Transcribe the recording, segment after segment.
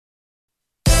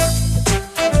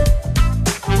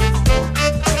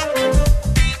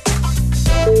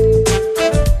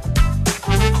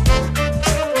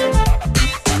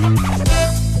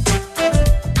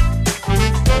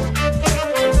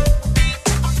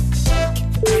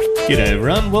G'day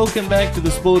everyone, welcome back to the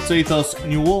Sports Ethos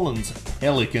New Orleans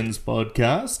Pelicans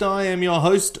podcast. I am your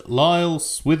host, Lyle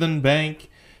Swithenbank.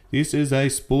 This is a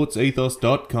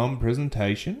sportsethos.com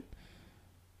presentation.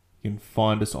 You can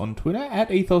find us on Twitter at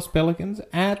EthosPelicans,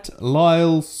 at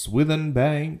Lyle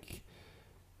Swithenbank.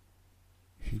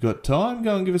 If you've got time,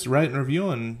 go and give us a rate and review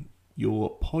on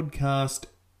your podcast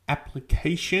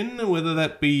application, whether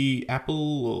that be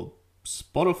Apple or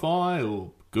Spotify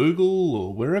or Google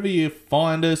or wherever you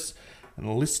find us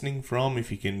and listening from.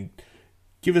 If you can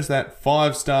give us that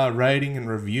 5-star rating and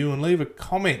review and leave a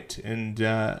comment, and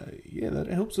that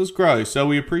helps us grow. So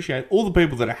we appreciate all the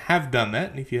people that have done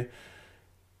that. And if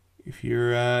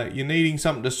you're needing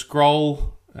something to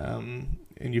scroll and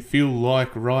you feel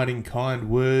like writing kind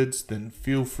words, then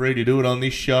feel free to do it on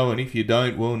this show. And if you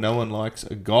don't, well, no one likes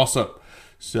a gossip.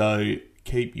 So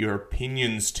keep your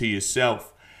opinions to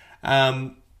yourself.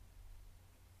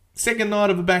 Second night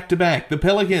of a back-to-back. The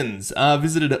Pelicans are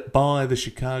visited by the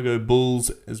Chicago Bulls,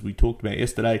 as we talked about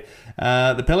yesterday.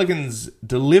 The Pelicans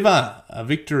deliver a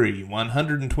victory,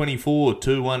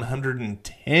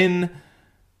 124-110,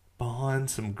 behind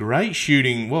some great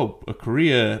shooting. Well,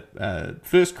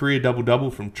 first career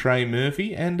double-double from Trey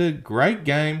Murphy, and a great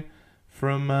game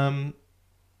from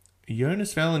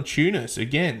Jonas Valanciunas.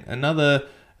 Again, another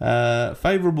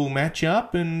favourable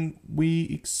matchup, and we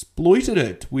exploited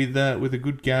it with a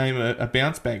good game, a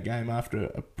bounce-back game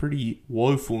after a pretty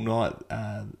woeful night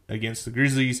against the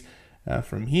Grizzlies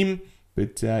from him.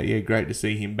 But great to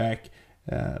see him back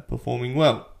performing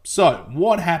well. So,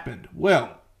 what happened?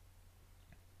 Well,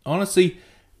 honestly,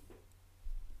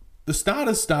 the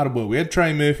starters started well. We had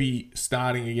Trey Murphy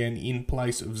starting again in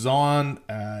place of Zion.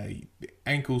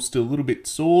 Ankle's still a little bit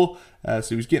sore, so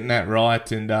he was getting that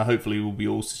right, and hopefully will be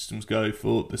all systems go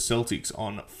for the Celtics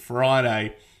on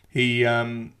Friday.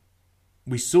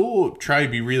 We saw Trey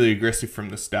be really aggressive from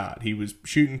the start. He was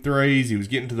shooting threes, he was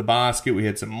getting to the basket, we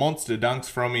had some monster dunks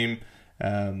from him.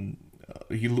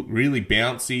 He looked really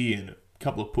bouncy, and a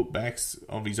couple of putbacks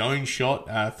of his own shot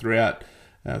throughout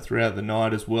the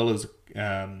night, as well as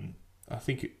I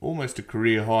think almost a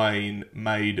career high in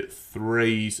made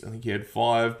threes. I think he had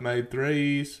 5 made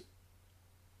threes,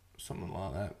 something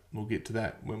like that. We'll get to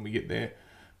that when we get there.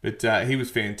 But he was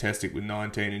fantastic with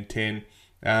 19 and 10.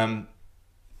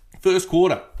 First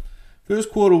quarter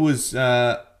was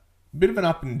a bit of an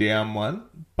up and down one,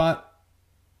 but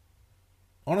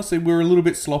honestly, we were a little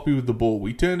bit sloppy with the ball.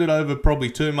 We turned it over probably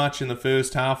too much in the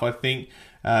first half, I think.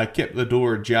 Kept the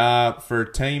door ajar for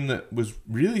a team that was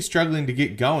really struggling to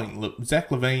get going. Look, Zach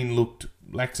LaVine looked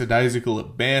lackadaisical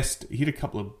at best. He hit a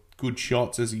couple of good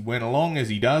shots as he went along, as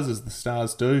he does, as the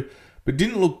stars do, but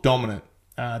didn't look dominant.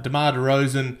 DeMar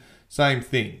DeRozan, same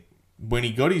thing. When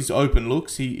he got his open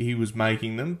looks, he was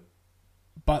making them,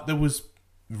 but there was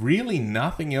really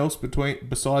nothing else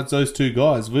besides those two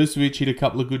guys. Vucevic hit a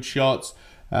couple of good shots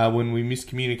when we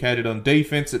miscommunicated on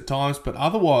defense at times, but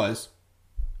otherwise,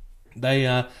 They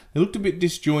looked a bit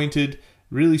disjointed,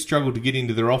 really struggled to get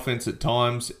into their offense at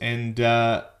times, and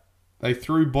they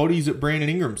threw bodies at Brandon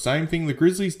Ingram. Same thing the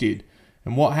Grizzlies did.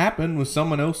 And what happened was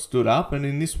someone else stood up, and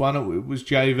in this one it was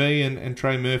JV and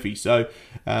Trey Murphy. So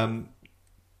in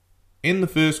the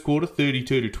first quarter,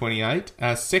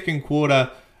 32-28. Second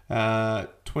quarter,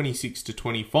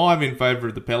 26-25 in favour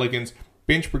of the Pelicans.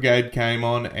 Bench Brigade came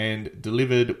on and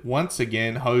delivered once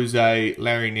again. Jose,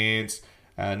 Larry Nance,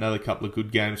 another couple of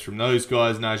good games from those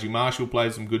guys. Najee Marshall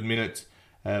played some good minutes.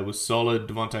 Was solid.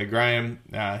 Devontae Graham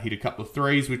hit a couple of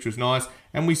threes, which was nice.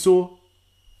 And we saw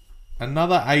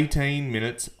another 18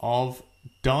 minutes of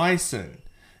Dyson.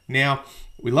 Now,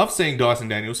 we love seeing Dyson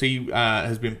Daniels. He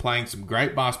has been playing some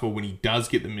great basketball when he does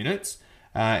get the minutes.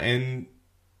 And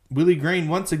Willie Green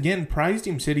once again praised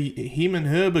him, said him and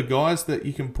Herb are guys that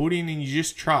you can put in and you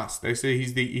just trust. They say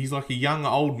he's like a young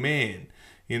old man,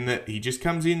 in that he just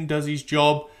comes in, does his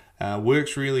job,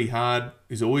 works really hard,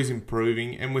 is always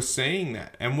improving, and we're seeing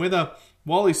that. And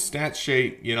while his stat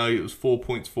sheet, it was 4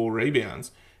 points, 4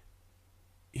 rebounds,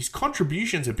 his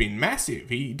contributions have been massive.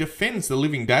 He defends the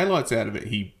living daylights out of it.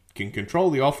 He can control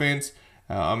the offense.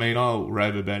 I'll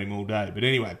rave about him all day. But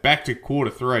anyway, back to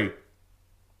quarter 3.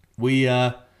 We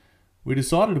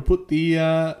decided to put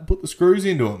the screws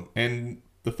into him, and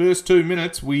the first 2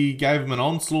 minutes we gave him an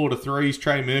onslaught of threes.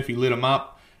 Trey Murphy lit him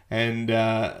up. And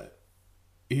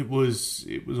it was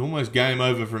almost game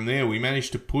over from there. We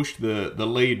managed to push the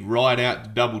lead right out to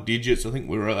double digits. I think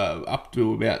we were up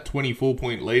to about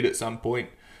 24-point lead at some point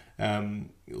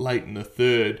late in the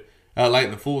fourth.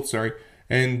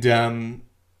 And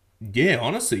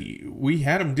honestly, we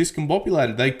had them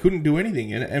discombobulated. They couldn't do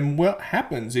anything. And what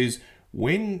happens is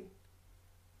when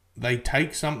they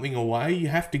take something away, you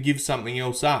have to give something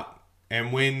else up.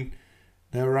 And when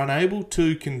they were unable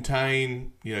to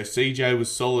contain, CJ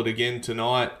was solid again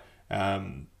tonight.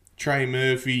 Trey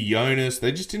Murphy, Jonas,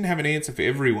 they just didn't have an answer for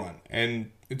everyone.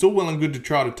 And it's all well and good to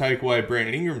try to take away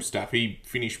Brandon Ingram's stuff. He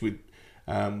finished with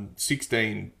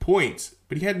 16 points,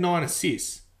 but he had 9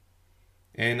 assists.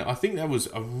 And I think that was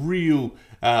a real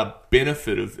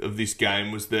benefit of this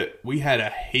game, was that we had a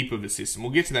heap of assists. And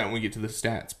we'll get to that when we get to the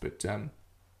stats. But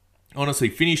honestly,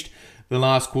 finished the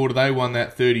last quarter. They won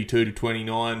that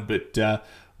 32-29, but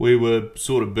we were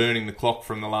sort of burning the clock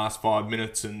from the last 5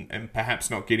 minutes and perhaps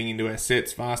not getting into our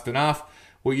sets fast enough.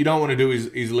 What you don't want to do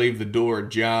is leave the door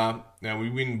ajar. Now, we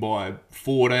win by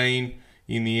 14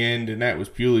 in the end, and that was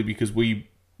purely because we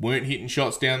weren't hitting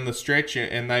shots down the stretch,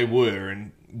 and they were.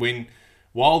 And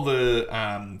while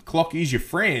the clock is your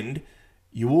friend,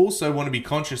 you also want to be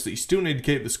conscious that you still need to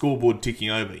keep the scoreboard ticking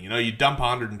over. You dump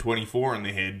 124 on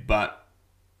their head, but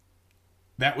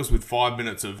that was with 5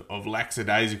 minutes of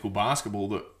lackadaisical basketball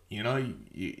that,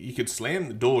 you could slam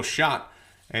the door shut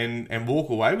and walk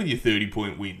away with your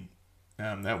 30-point win.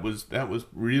 That was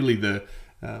really the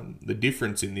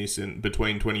difference in this and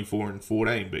between 24 and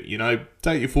 14. But,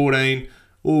 take your 14,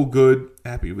 all good,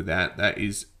 happy with that. That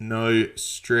is no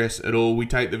stress at all. We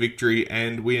take the victory,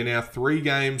 and we are now 3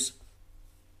 games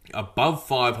above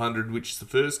 500, which is the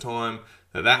first time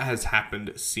that has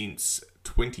happened since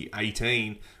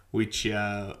 2018, which,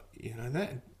 that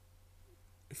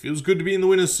it feels good to be in the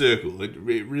winner's circle. It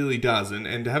really does.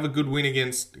 And to have a good win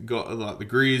against like the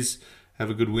Grizz, have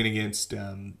a good win against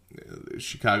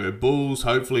Chicago Bulls.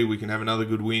 Hopefully we can have another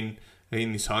good win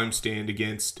in this homestand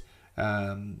against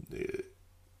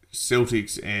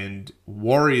Celtics and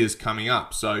Warriors coming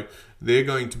up. So they're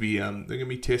going to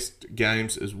be test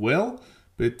games as well.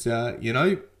 But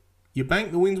you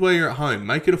bank the wins while you're at home.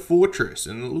 Make it a fortress.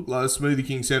 And it looked like the Smoothie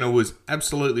King Center was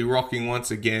absolutely rocking once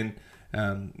again.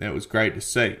 That was great to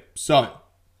see. So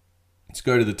let's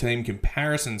go to the team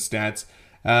comparison stats.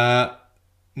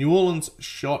 New Orleans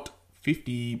shot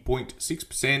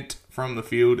 50.6% from the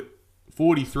field,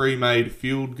 43 made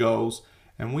field goals,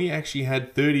 and we actually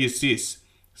had 30 assists.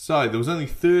 So there was only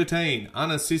 13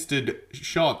 unassisted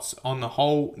shots on the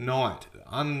whole night.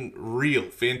 Unreal,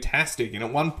 fantastic. And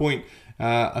at one point,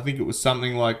 I think it was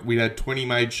something like we had 20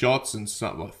 made shots and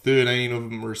something like 13 of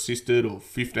them were assisted or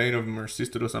 15 of them were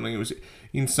assisted or something. It was an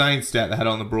insane stat they had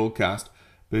on the broadcast.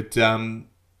 But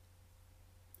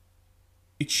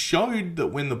it showed that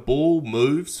when the ball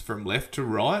moves from left to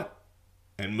right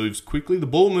and moves quickly, the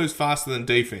ball moves faster than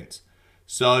defense.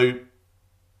 So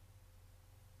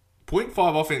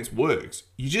 0.5 offense works.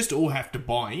 You just all have to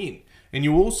buy in. And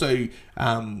you also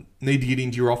need to get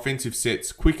into your offensive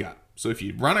sets quicker. So if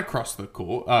you run across the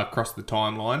court, across the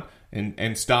timeline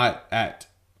and start at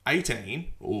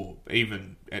 18 or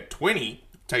even at 20,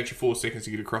 it takes you 4 seconds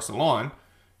to get across the line,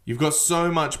 you've got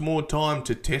so much more time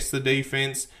to test the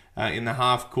defense in the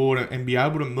half court and be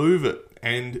able to move it.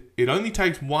 And it only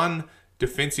takes one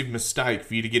defensive mistake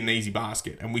for you to get an easy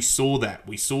basket. And we saw that.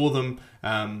 We saw them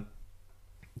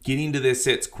get into their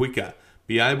sets quicker,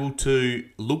 be able to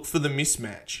look for the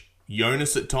mismatch.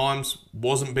 Jonas at times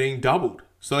wasn't being doubled,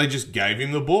 so they just gave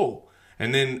him the ball.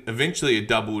 And then eventually a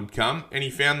double would come, and he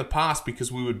found the pass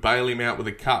because we would bail him out with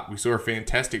a cut. We saw a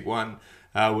fantastic one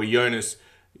where Jonas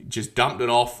just dumped it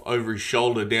off over his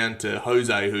shoulder down to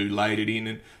Jose, who laid it in.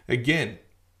 And again,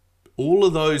 all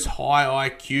of those high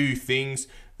IQ things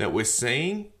that we're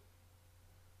seeing,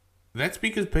 that's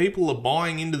because people are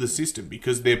buying into the system,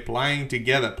 because they're playing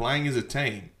together, playing as a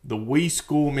team. The we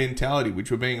score mentality,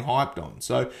 which we're being hyped on.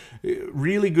 So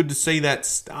really good to see that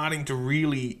starting to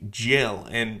really gel.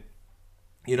 And,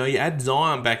 you add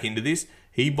Zion back into this,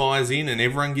 he buys in and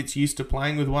everyone gets used to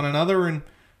playing with one another. And,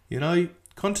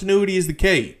 continuity is the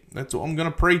key. That's what I'm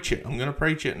going to preach it.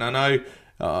 And I know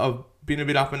I've been a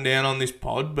bit up and down on this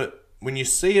pod, but when you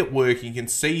see it work, you can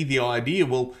see the idea.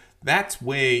 Well, that's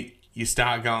where you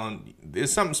start going,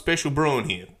 there's something special brewing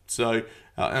here. So,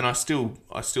 and I still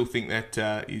think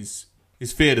that is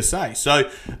fair to say. So,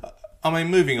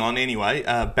 moving on anyway,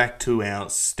 back to our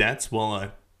stats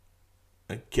while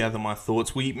I gather my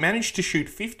thoughts. We managed to shoot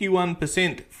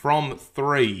 51% from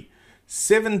 3,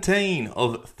 17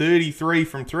 of 33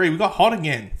 from 3. We got hot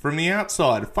again from the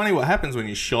outside. Funny what happens when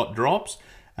your shot drops.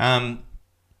 And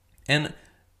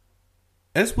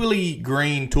as Willie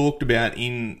Green talked about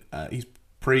in his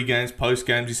pre-games,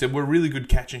 post-games, he said, we're a really good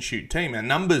catch-and-shoot team. Our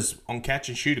numbers on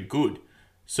catch-and-shoot are good.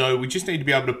 So we just need to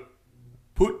be able to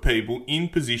put people in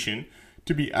position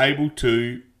to be able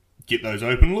to get those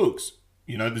open looks.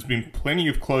 There's been plenty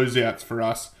of closeouts for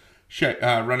us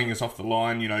running us off the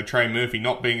line. Trey Murphy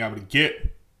not being able to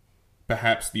get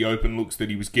perhaps the open looks that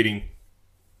he was getting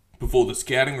before the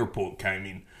scouting report came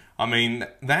in. I mean,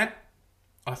 that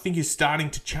I think is starting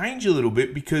to change a little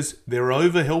bit because they're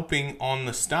over-helping on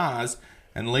the stars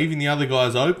and leaving the other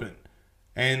guys open.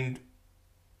 And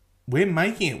we're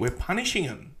making it. We're punishing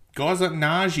them. Guys like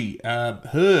Najee,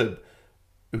 Herb,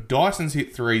 Dyson's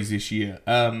hit threes this year.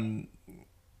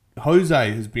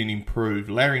 Jose has been improved.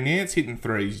 Larry Nance hitting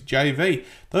threes. JV.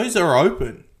 Those are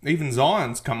open. Even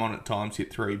Zion's come on at times,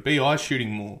 hit three. BI's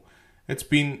shooting more. It's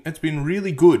been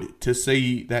really good to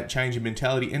see that change in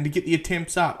mentality and to get the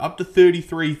attempts up to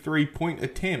 33 3-point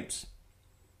attempts.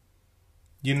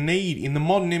 You need, in the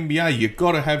modern NBA, you've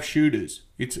got to have shooters.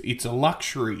 It's a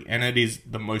luxury, and it is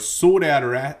the most sought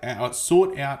after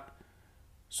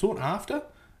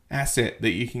asset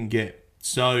that you can get.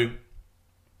 So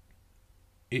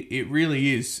it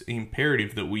really is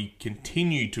imperative that we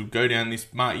continue to go down this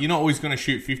mark. You're not always going to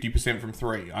shoot 50% from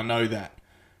three. I know that.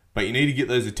 But you need to get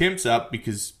those attempts up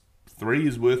because 3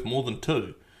 is worth more than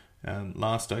 2.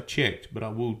 Last I checked, but I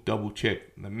will double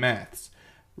check the maths.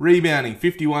 Rebounding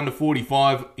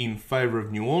 51-45 in favour of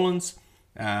New Orleans.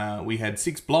 We had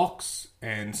 6 blocks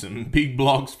and some big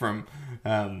blocks from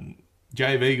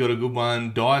JV got a good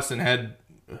one. Dyson had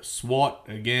a swat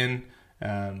again.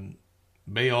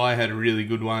 BI had a really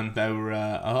good one. They were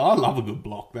I love a good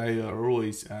block. They are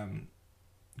always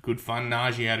good fun.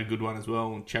 Najee had a good one as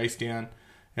well and chase down.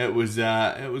 It was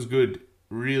good,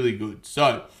 really good.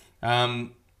 So,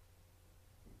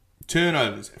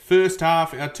 turnovers. First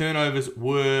half, our turnovers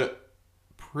were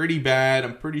pretty bad.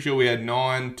 I'm pretty sure we had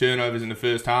 9 turnovers in the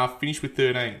first half. Finished with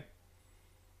 13.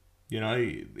 You know,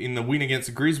 in the win against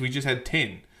the Grizz, we just had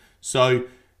 10. So,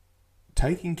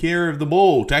 taking care of the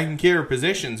ball, taking care of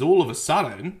possessions, all of a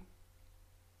sudden,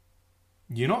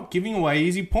 you're not giving away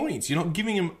easy points. You're not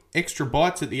giving them extra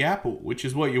bites at the apple, which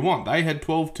is what you want. They had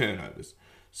 12 turnovers.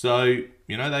 So,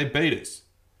 you know, they beat us.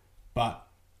 But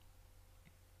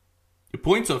the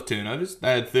points off turnovers,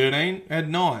 they had 13, had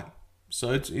 9.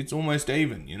 So it's almost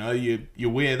even. You know, you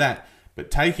wear that.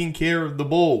 But taking care of the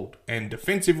ball and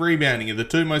defensive rebounding are the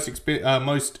two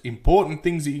most important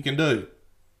things that you can do.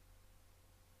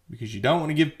 Because you don't want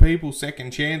to give people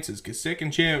second chances. Because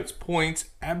second chance points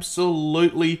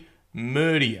absolutely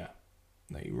murder you.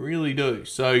 They really do.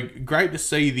 So great to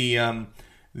see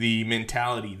the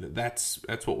mentality that's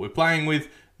what we're playing with.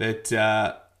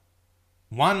 That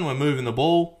 1, we're moving the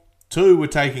ball. 2, we're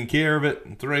taking care of it.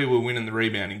 And 3, we're winning the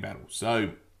rebounding battle.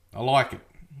 So I like it.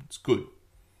 It's good.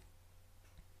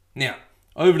 Now,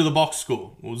 over to the box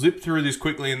score. We'll zip through this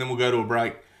quickly and then we'll go to a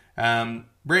break.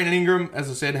 Brandon Ingram, as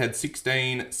I said, had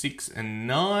 16, 6 and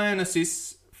 9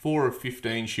 assists. 4 of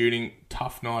 15 shooting.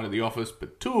 Tough night at the office.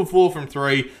 But 2 of 4 from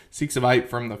 3. 6 of 8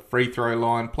 from the free throw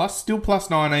line. Still plus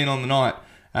 19 on the night.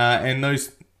 And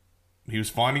he was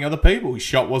finding other people. His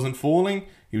shot wasn't falling.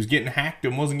 He was getting hacked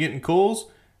and wasn't getting calls.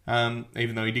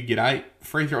 Even though he did get 8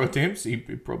 free throw attempts, he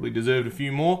probably deserved a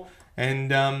few more.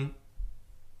 And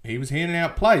he was handing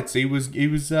out plates. He was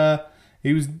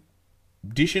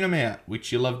dishing them out,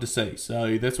 which you love to see.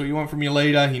 So that's what you want from your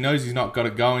leader. He knows he's not got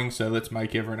it going, so let's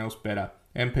make everyone else better.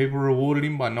 And people rewarded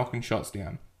him by knocking shots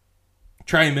down.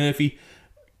 Trey Murphy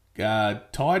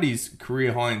tied his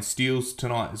career high in steals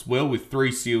tonight as well with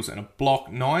 3 steals and a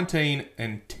block, 19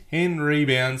 and 10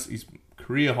 rebounds, his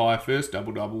career high first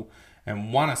double-double,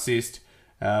 and 1 assist,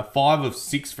 5 of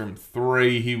 6 from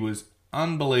 3. He was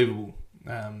unbelievable.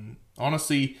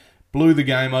 Honestly, blew the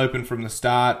game open from the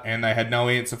start and they had no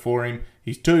answer for him.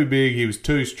 He's too big, he was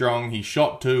too strong, he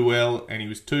shot too well, and he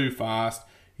was too fast.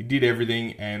 He did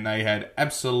everything and they had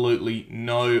absolutely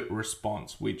no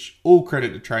response, which all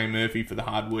credit to Trey Murphy for the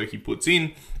hard work he puts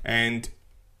in. And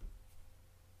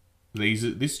this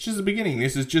is just the beginning.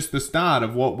 This is just the start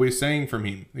of what we're seeing from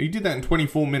him. He did that in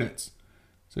 24 minutes.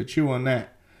 So chew on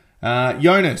that.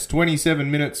 Jonas, 27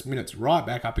 minutes right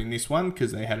back up in this one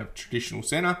because they had a traditional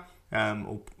centre,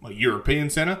 or a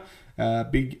European centre,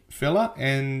 big fella,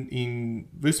 and in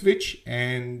Vucevic,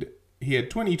 and he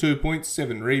had 22 points,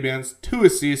 7 rebounds, 2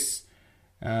 assists,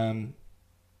 hit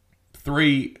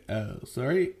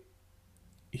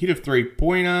a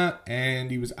 3-pointer, and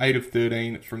he was 8 of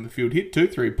 13 from the field. Hit 2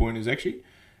 3-pointers actually,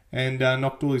 and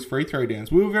knocked all his free throw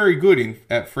downs. We were very good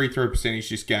at free throw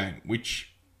percentage this game,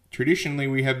 which traditionally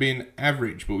we have been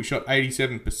average, but we shot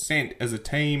 87% as a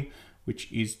team,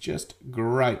 which is just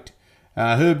great.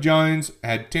 Herb Jones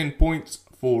had 10 points,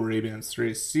 4 rebounds,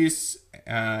 3 assists.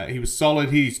 He was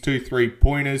solid. He's 2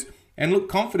 3-pointers and looked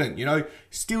confident. You know,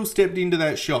 still stepped into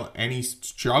that shot and he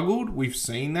struggled. We've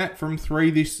seen that from 3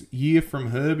 this year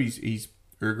from Herb. He's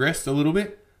regressed a little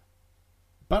bit,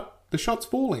 but the shot's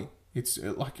falling. It's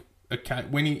like, okay,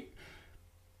 when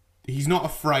he's not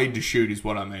afraid to shoot is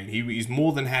what I mean. He's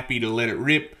more than happy to let it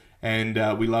rip, and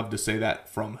we love to see that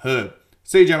from Herb.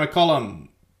 CJ McCollum,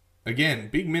 again,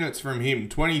 big minutes from him.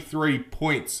 23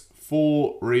 points,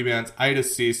 4 rebounds, 8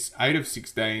 assists, 8 of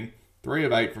 16, 3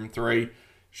 of 8 from 3.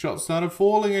 Shots started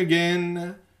falling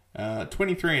again.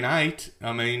 23 and 8.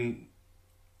 I mean,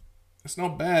 it's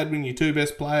not bad when your two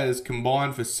best players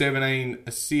combine for 17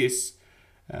 assists.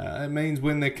 It means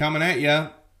when they're coming at you,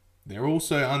 they're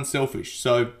also unselfish.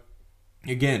 So,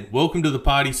 again, welcome to the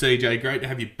party, CJ. Great to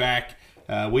have you back.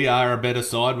 We are a better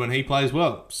side when he plays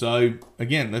well. So,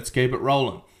 again, let's keep it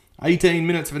rolling. 18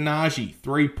 minutes for Najee,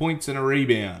 3 points and a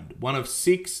rebound. 1 of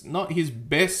 6, not his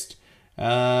best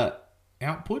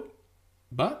output,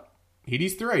 but hit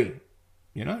his 3.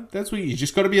 You know, that's what you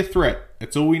just got to be a threat.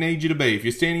 That's all we need you to be. If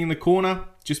you're standing in the corner,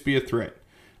 just be a threat.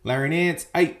 Larry Nance,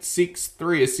 8, 6,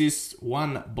 3 assists,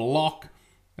 1 block,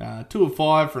 2 of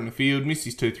 5 from the field. Missed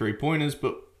his 2 3-pointers,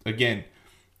 but again,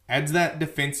 adds that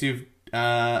defensive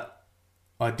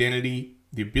identity,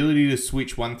 the ability to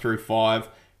switch 1 through 5.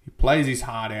 He plays his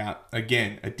heart out.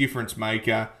 Again, a difference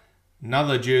maker.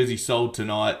 Another jersey sold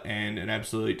tonight, and an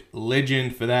absolute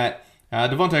legend for that.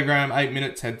 Devontae Graham, 8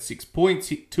 minutes, had 6 points,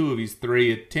 hit 2 of his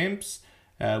 3 attempts,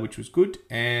 which was good.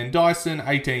 And Dyson,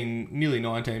 18, nearly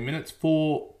 19 minutes,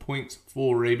 4 points,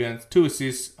 4 rebounds, 2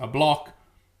 assists, a block,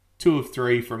 2 of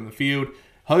 3 from the field.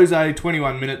 Jose,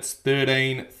 21 minutes,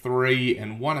 13, 3,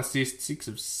 and 1 assist, 6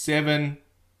 of 7,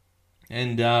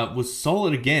 and was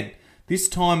solid again. This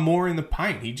time more in the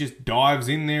paint. He just dives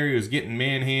in there. He was getting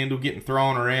manhandled, getting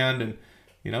thrown around, and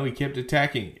he kept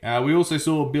attacking. We also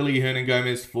saw Billy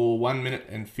Hernan-Gomez for 1 minute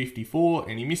and 54,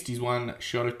 and he missed his 1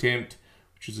 shot attempt,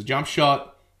 which was a jump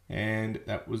shot, and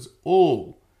that was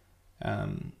all.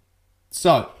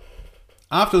 So,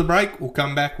 after the break, we'll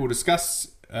come back, we'll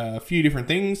discuss a few different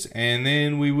things, and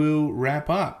then we will wrap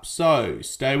up. So,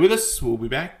 stay with us. We'll be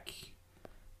back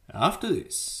after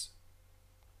this.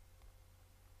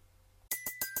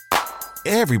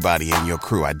 Everybody in your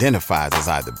crew identifies as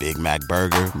either Big Mac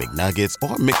Burger, McNuggets,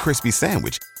 or McCrispy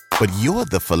Sandwich. But you're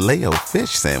the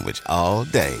Filet-O-Fish Sandwich all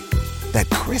day. That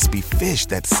crispy fish,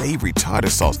 that savory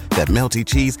tartar sauce, that melty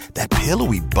cheese, that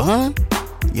pillowy bun.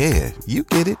 Yeah, you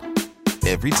get it.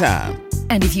 Every time.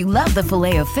 And if you love the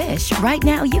Filet-O-Fish, right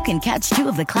now you can catch 2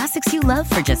 of the classics you love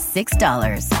for just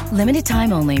 $6. Limited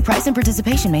time only. Price and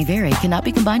participation may vary. Cannot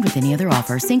be combined with any other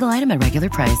offer. Single item at regular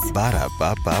price.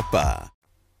 Ba-da-ba-ba-ba.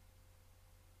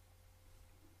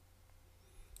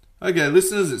 Okay,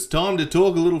 listeners, it's time to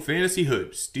talk a little fantasy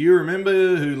hoops. Do you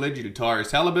remember who led you to Tyrese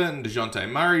Halliburton,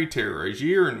 DeJounte Murray, Terry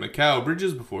Rozier, and Mikal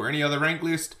Bridges before any other rank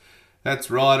list?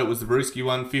 That's right, it was the Brewski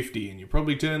 150, and you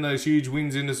probably turned those huge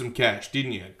wins into some cash,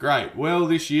 didn't you? Great. Well,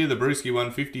 this year the Brewski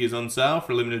 150 is on sale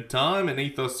for a limited time, and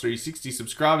Ethos 360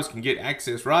 subscribers can get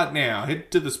access right now. Head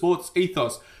to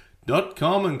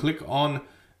thesportsethos.com and click on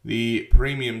the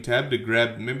premium tab to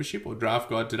grab membership or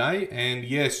draft guide today. And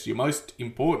yes, your most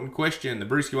important question, the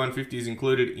Brewski 150 is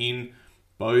included in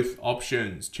both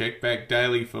options. Check back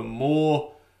daily for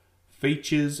more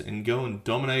features and go and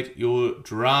dominate your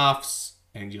drafts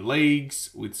and your leagues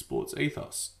with Sports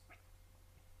Ethos.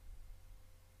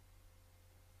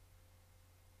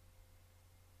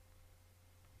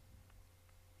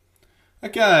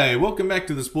 Okay, welcome back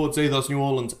to the Sports Ethos New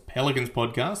Orleans Pelicans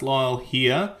podcast. Lyle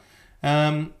here.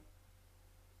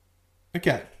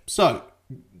 Okay, so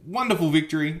wonderful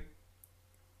victory.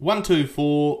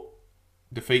 124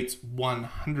 defeats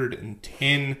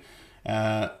 110.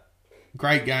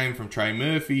 Great game from Trey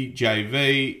Murphy,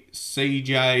 JV,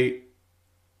 CJ.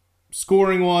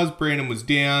 Scoring wise, Brandon was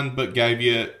down, but gave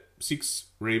you 6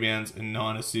 rebounds and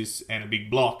 9 assists and a big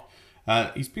block.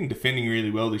 He's been defending really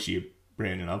well this year,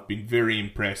 Brandon. I've been very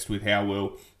impressed with how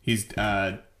well his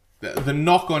the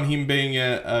knock on him being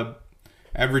a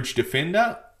average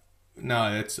defender.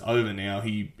 No, that's over now.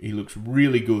 He looks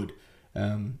really good.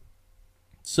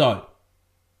 So,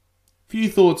 few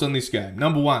thoughts on this game.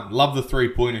 Number 1, love the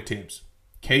 3-point attempts.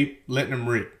 Keep letting them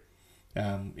rip.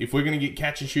 If we're going to get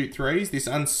catch and shoot threes, this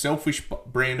unselfish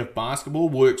brand of basketball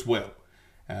works well.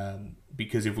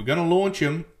 Because if we're going to launch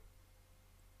them,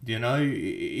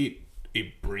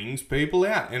 it brings people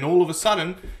out. And all of a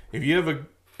sudden,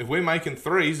 if we're making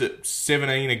threes at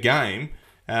 17 a game,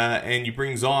 and you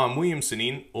bring Zion Williamson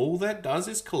in, all that does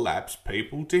is collapse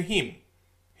people to him.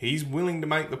 He's willing to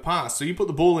make the pass. So you put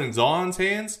the ball in Zion's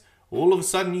hands, all of a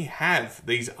sudden you have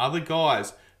these other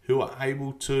guys who are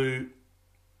able to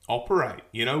operate.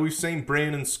 We've seen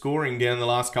Brandon scoring down the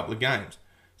last couple of games.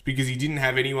 It's because he didn't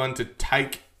have anyone to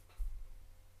take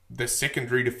the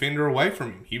secondary defender away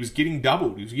from him. He was getting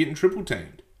doubled. He was getting triple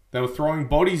teamed. They were throwing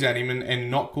bodies at him and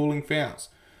not calling fouls.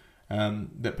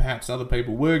 that perhaps other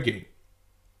people were getting.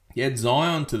 You add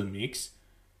Zion to the mix.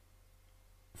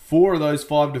 4 of those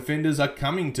 5 defenders are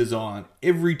coming to Zion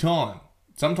every time.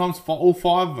 Sometimes all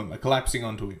 5 of them are collapsing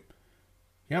onto him.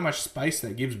 You know how much space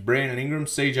that gives Brandon Ingram,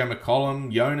 CJ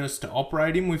McCollum, Jonas to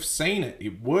operate him? We've seen it.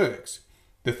 It works.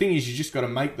 The thing is, you just got to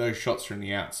make those shots from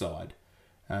the outside.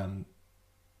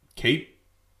 Keep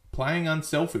playing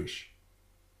unselfish.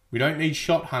 We don't need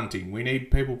shot hunting. We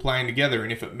need people playing together.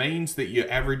 And if it means that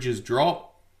your averages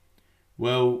drop,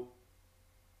 well,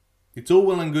 it's all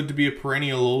well and good to be a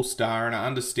perennial all-star, and I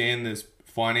understand there's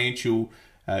financial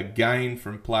gain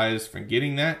from players from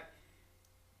getting that.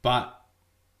 But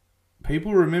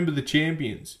people remember the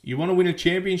champions. You want to win a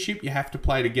championship, you have to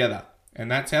play together. And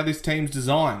that's how this team's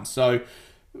designed. So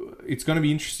it's going to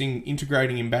be interesting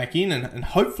integrating him back in, and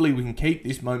hopefully we can keep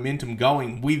this momentum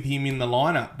going with him in the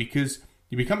lineup, because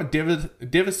you become a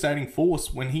devastating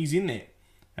force when he's in there.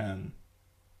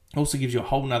 Also gives you a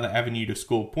whole nother avenue to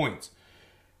score points.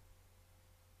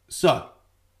 So,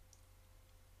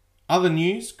 other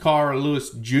news, Kyra Lewis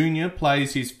Jr.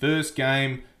 plays his first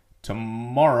game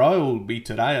tomorrow, or will be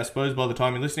today, I suppose, by the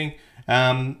time you're listening,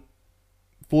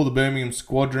 for the Birmingham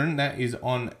Squadron. That is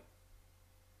on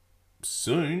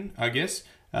soon, I guess.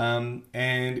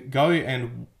 And go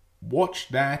and watch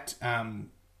that.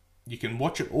 You can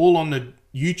watch it all on the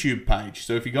YouTube page.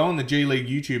 So if you go on the G League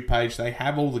YouTube page, they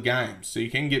have all the games. So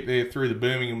you can get there through the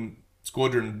Birmingham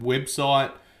Squadron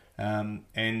website.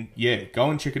 And yeah,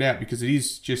 go and check it out, because it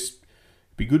is just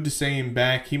be good to see him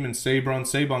back. Him and Sebron.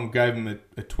 Sebron gave him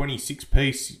a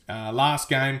 26-piece last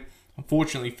game.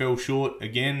 Unfortunately, fell short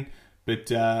again. But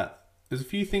there's a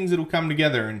few things that'll come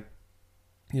together, and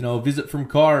a visit from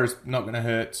Kyra is not going to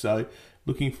hurt. So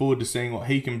looking forward to seeing what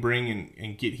he can bring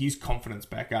and get his confidence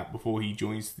back up before he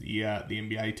joins the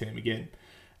NBA team again.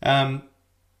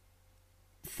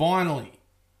 Finally,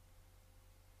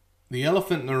 the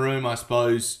elephant in the room, I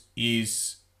suppose,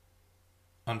 is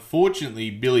unfortunately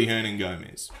Billy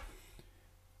Hernan-Gomez.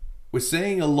 We're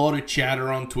seeing a lot of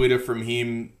chatter on Twitter from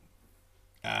him,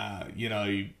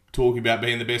 talking about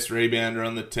being the best rebounder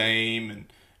on the team,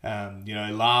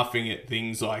 and laughing at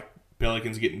things like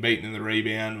Pelicans getting beaten in the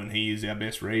rebound when he is our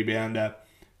best rebounder.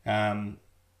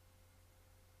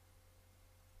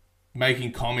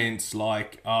 Making comments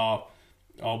like, I'll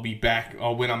be back.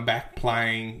 When I'm back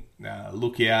playing,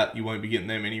 look out, you won't be getting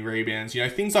that many rebounds.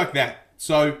 Things like that.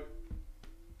 So,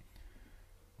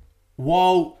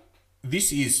 while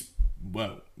this is,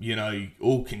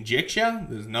 all conjecture,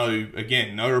 there's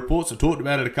no reports. I talked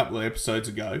about it a couple of episodes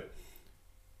ago.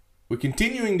 We're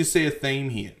continuing to see a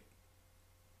theme here.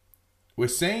 We're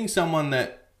seeing someone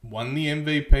that won the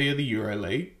MVP of the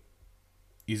EuroLeague,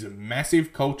 is a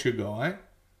massive culture guy,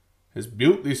 has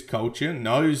built this culture,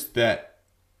 knows that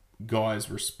guys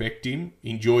respect him,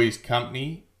 enjoy his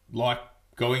company, like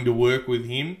going to work with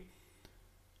him.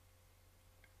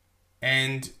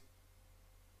 And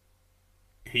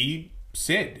he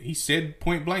said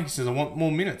point blank, he says, I want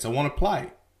more minutes, I want to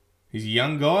play. He's a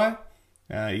young guy,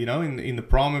 in the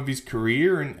prime of his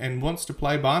career, and wants to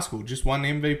play basketball, just won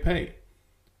MVP.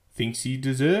 Thinks he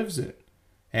deserves it.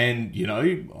 And,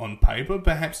 on paper,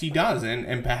 perhaps he does.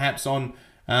 And perhaps on...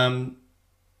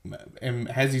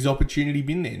 has his opportunity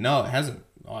been there? No, it hasn't.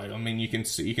 I mean, you can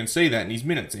see that in his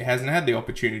minutes. He hasn't had the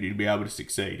opportunity to be able to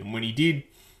succeed. And when he did,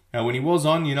 when he was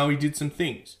on, he did some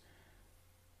things.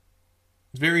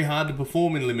 It's very hard to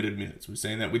perform in limited minutes. We've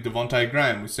seen that with Devontae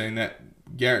Graham. We've seen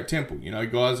that Garrett Temple.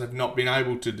 Guys have not been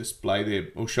able to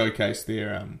display or showcase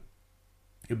their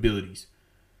abilities.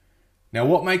 Now,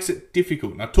 what makes it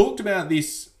difficult? And I talked about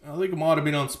this, I think it might have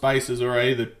been on Spaces, or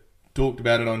I either talked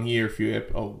about it on here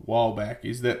a while back,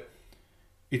 is that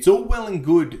it's all well and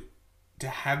good to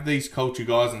have these culture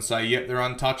guys and say, yep, they're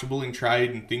untouchable in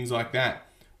trade and things like that.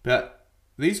 But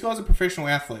these guys are professional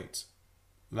athletes.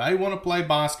 They want to play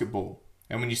basketball.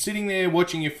 And when you're sitting there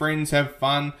watching your friends have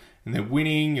fun and they're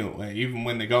winning, or even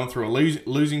when they're going through a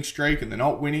losing streak and they're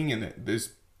not winning, and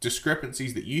there's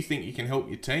discrepancies that you think you can help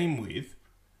your team with,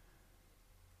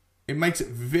 it makes it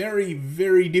very,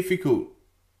 very difficult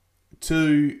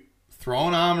to throw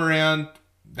an arm around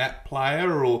that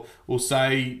player or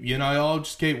say, I'll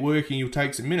just keep working, you'll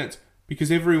take some minutes,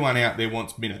 because everyone out there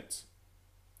wants minutes.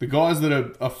 The guys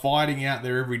that are fighting out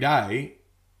there every day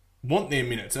want their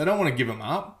minutes. They don't want to give them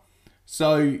up.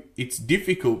 So it's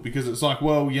difficult, because it's like,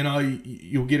 well,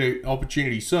 you'll get an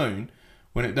opportunity soon,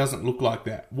 when it doesn't look like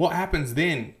that. What happens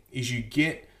then is you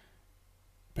get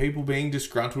people being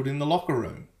disgruntled in the locker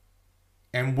room.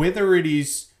 And whether it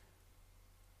is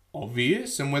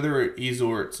obvious and whether it is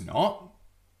or it's not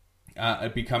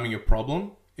becoming a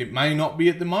problem, it may not be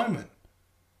at the moment.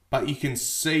 but you can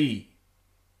see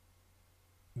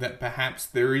that perhaps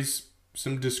there is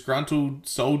some disgruntled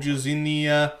soldiers in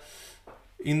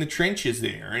the trenches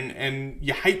there, and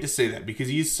you hate to see that because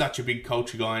he is such a big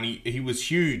culture guy, and he was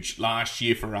huge last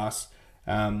year for us.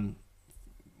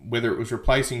 Whether it was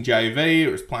replacing JV, or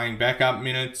it was playing backup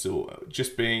minutes, or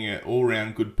just being an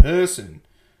all-round good person,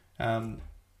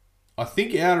 I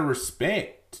think out of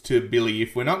respect to Billy,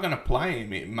 if we're not going to play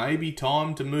him, it may be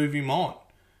time to move him on,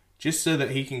 just so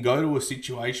that he can go to a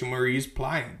situation where he is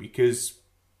playing, because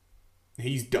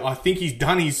I think he's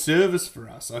done his service for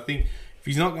us. I think if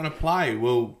he's not going to play,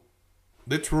 well,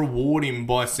 let's reward him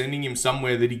by sending him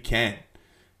somewhere that he can.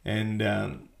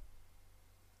 And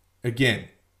again,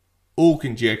 all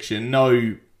conjecture,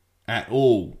 no at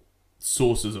all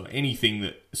sources or anything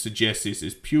that suggests this,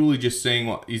 is purely just seeing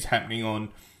what is happening on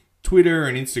Twitter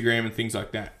and Instagram and things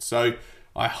like that. So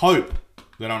I hope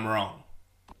that I'm wrong,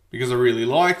 because I really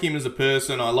like him as a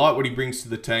person. I like what he brings to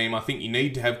the team. I think you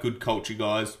need to have good culture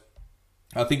guys.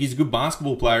 I think he's a good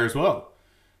basketball player as well.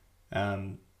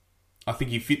 I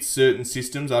think he fits certain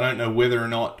systems. I don't know whether or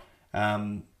not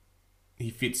he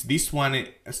fits this one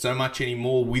so much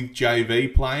anymore with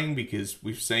JV playing, because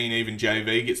we've seen even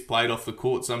JV gets played off the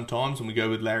court sometimes when we go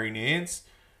with Larry Nance.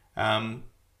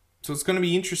 So it's going to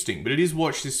be interesting, but it is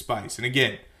watch this space. And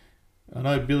again, I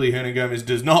know Billy Hernangomez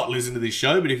does not listen to this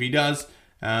show, but if he does,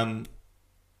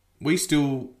 we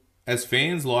still, as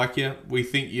fans, like you. We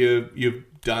think you've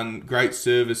done great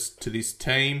service to this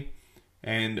team,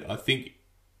 and I think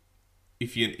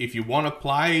if you want to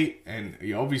play, and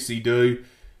you obviously do,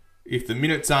 if the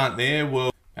minutes aren't there,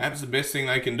 well, perhaps the best thing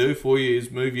they can do for you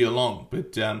is move you along.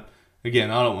 But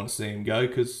again, I don't want to see him go,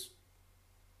 because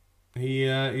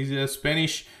he's a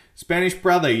Spanish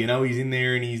brother. You know, he's in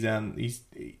there, and he's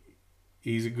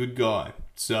a good guy.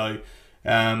 So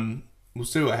we'll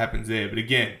see what happens there. But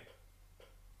again,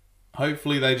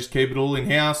 hopefully they just keep it all in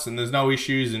house and there's no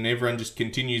issues and everyone just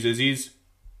continues as is.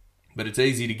 But it's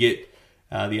easy to get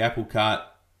the apple cart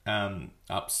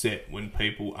upset when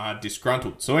people are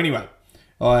disgruntled. So anyway,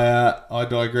 I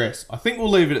digress. I think we'll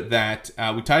leave it at that.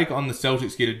 We take on the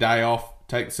Celtics, get a day off,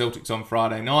 take the Celtics on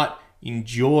Friday night.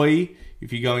 Enjoy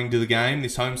if you're going to the game.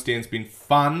 This homestand's been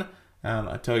fun,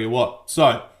 I tell you what.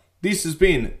 So this has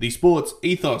been the Sports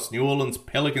Ethos New Orleans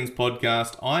Pelicans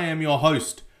podcast. I am your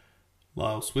host,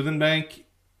 Lyle Swithenbank,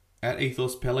 at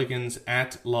Ethos Pelicans,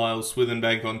 at Lyle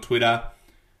Swithenbank on Twitter.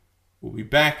 We'll be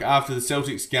back after the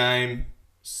Celtics game.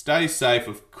 Stay safe,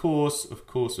 of course.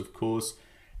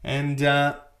 And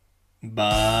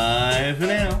bye for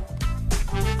now.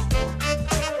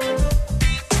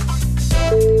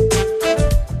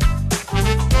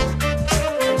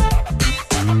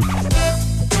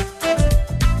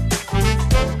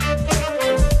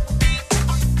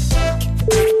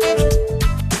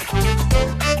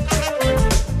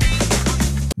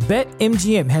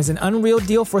 BetMGM has an unreal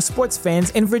deal for sports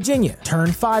fans in Virginia. Turn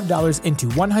 $5 into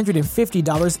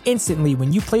 $150 instantly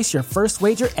when you place your first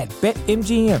wager at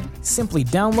BetMGM. Simply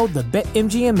download the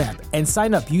BetMGM app and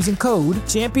sign up using code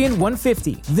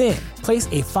Champion150. Then, place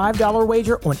a $5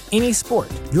 wager on any sport.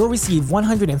 You'll receive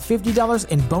 $150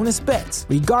 in bonus bets,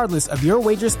 regardless of your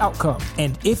wager's outcome.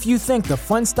 And if you think the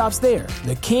fun stops there,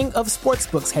 the king of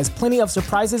sportsbooks has plenty of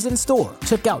surprises in store.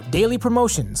 Check out daily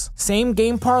promotions,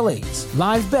 same-game parlays,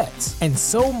 live bets, and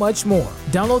so much more.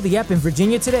 Download the app in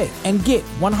Virginia today and get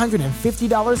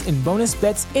 $150 in bonus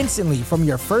bets instantly from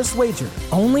your first wager.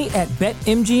 Only at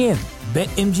BetMGM.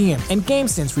 BetMGM and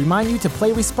GameSense remind you to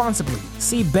play responsibly.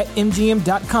 See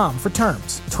BetMGM.com for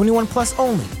terms. 21 plus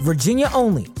only. Virginia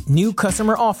only. New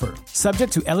customer offer.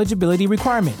 Subject to eligibility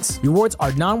requirements. Rewards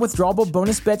are non-withdrawable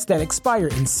bonus bets that expire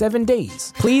in 7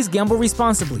 days. Please gamble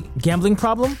responsibly. Gambling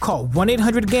problem? Call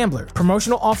 1-800-GAMBLER.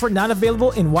 Promotional offer not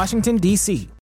available in Washington, D.C.